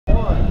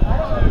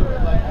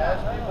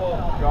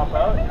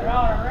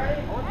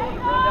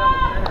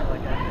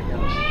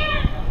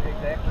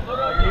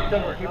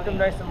Keep them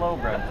nice and low,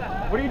 Brent.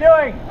 What are you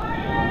doing?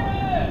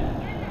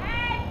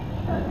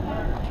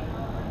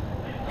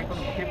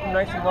 Keep them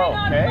nice and low,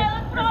 okay?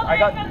 I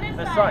got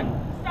the sun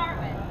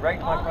right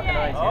in my fucking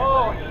eyes here.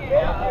 Oh,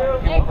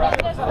 People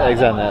practice.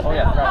 Eggs on that. Oh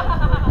yeah,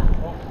 practice.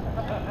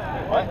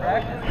 What?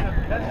 Practice?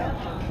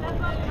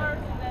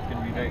 It's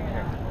gonna be very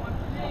careful.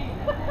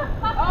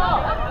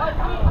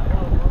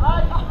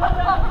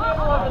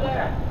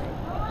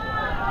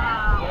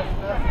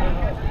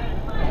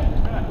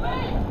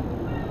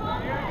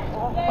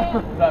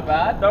 Was that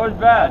bad? That was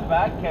bad.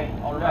 Bad? Okay,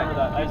 I'll remember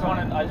that. I just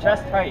wanted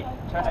chest tight.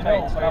 Chest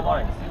tight. Straight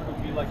line.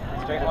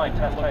 Straight line.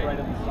 Chest tight. Right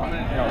in the sun.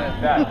 No, it's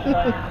bad.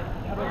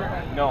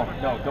 No,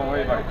 don't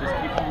worry about it. Just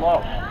keep them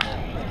low.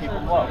 Just keep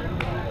them low.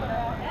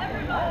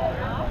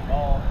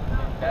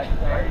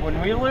 When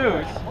we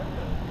lose,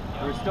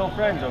 we're still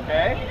friends,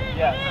 okay?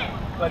 Yeah.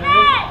 But it is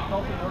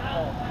also your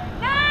fault.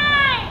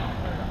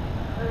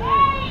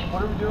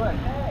 What are we doing?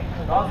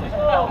 Awesome. You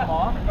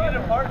need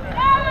a partner.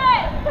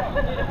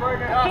 Need a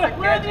partner.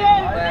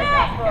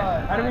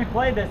 How do we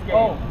play this game?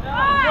 Oh.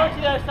 Go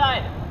to the other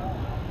side.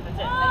 That's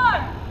it. 4,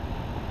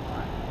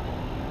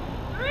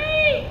 3,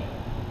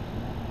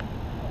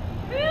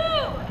 2,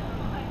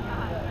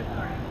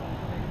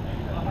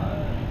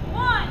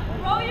 1.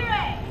 Roll your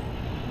eggs.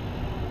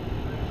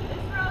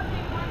 This row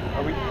takes 1 step.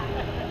 Are we?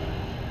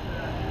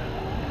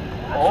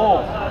 Oh.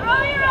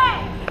 Roll your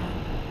eggs.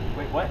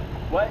 Wait, what?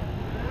 What?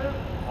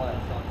 Oh, that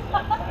sucks.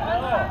 One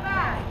step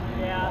back.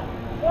 Yeah.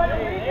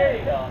 There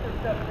you go.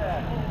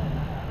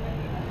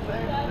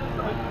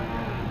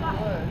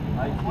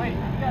 I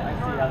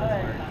see how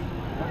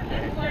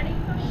this works.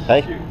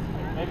 Hey?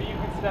 Maybe you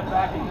can step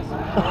back and just. If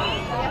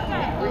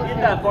we get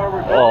that far,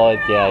 we're good. Oh,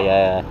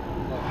 yeah.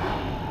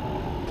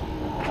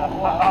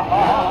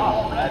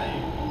 Ready.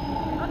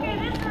 Okay,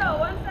 this row,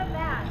 1 step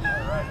back.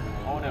 Alright.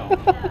 Oh no.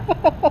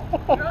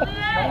 Roll the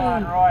eggs. Come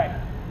on, Roy.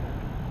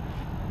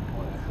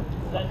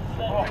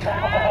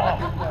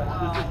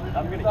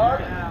 I'm gonna keep it.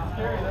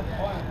 Scary, that's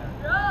fun.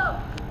 Roll.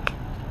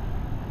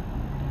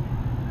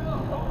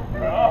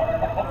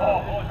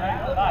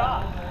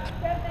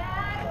 Step back.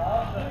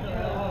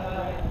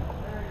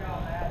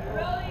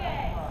 Roll the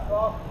eggs.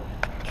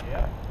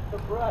 The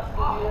breast in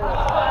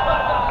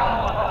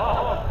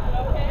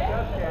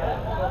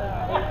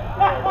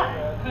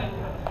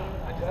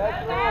Step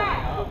back.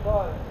 the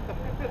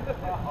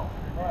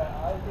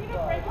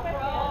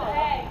Roll the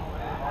eggs.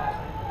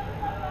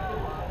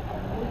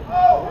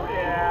 Oh,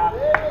 yeah.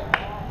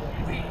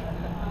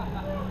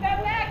 Step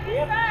back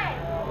this side.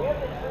 We have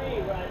the tree.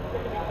 It's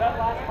going to be cut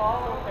last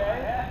fall, okay?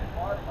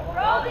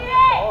 Roll the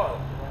eggs.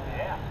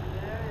 Yeah.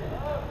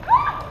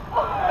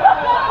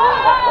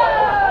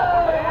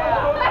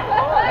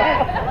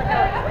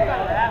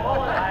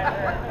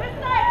 This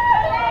side,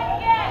 step back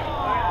again.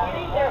 Come on.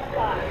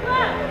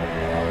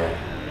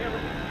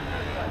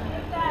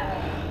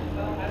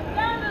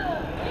 Down to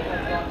the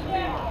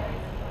champions.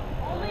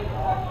 Only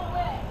 4 will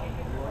win.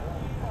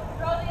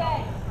 Roll the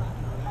eggs.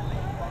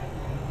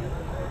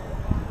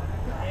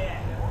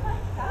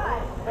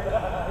 God.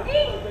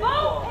 Each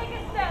both take a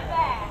step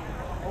back.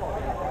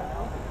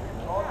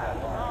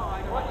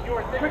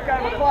 Quick guy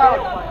with a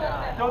cloud.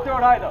 Don't throw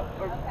it high though.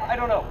 Or, I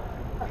don't know.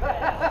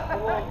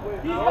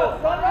 He's got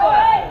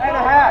sunglasses. And a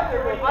hat. I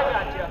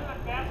got you.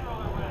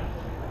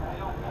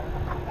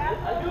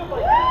 I do it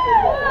like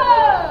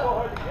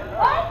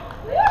What?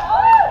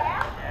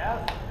 Yes.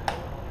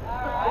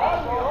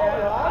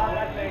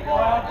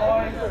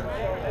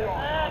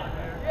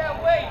 Yeah,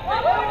 wait.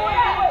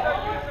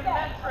 Use some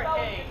metric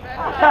eggs.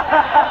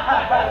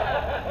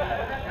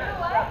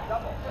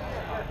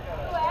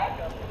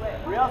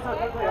 We also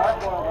quickly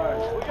hard-boiled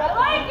ours. I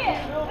like it.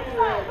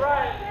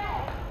 Right.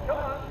 Come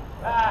on.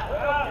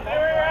 There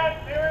we're at.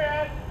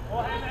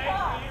 We'll have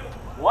eggs for you.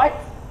 What?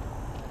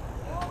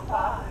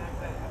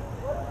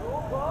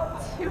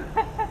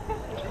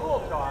 Jewel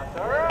toss.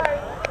 All right.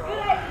 Good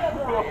idea,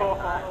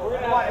 Brian. We're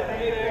going to want to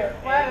make it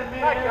flat and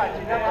I got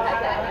you.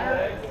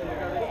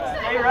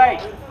 Stay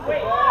right.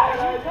 Wait.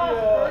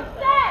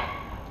 Set.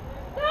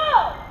 Go.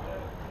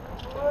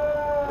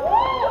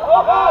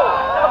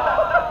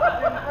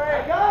 I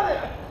got it.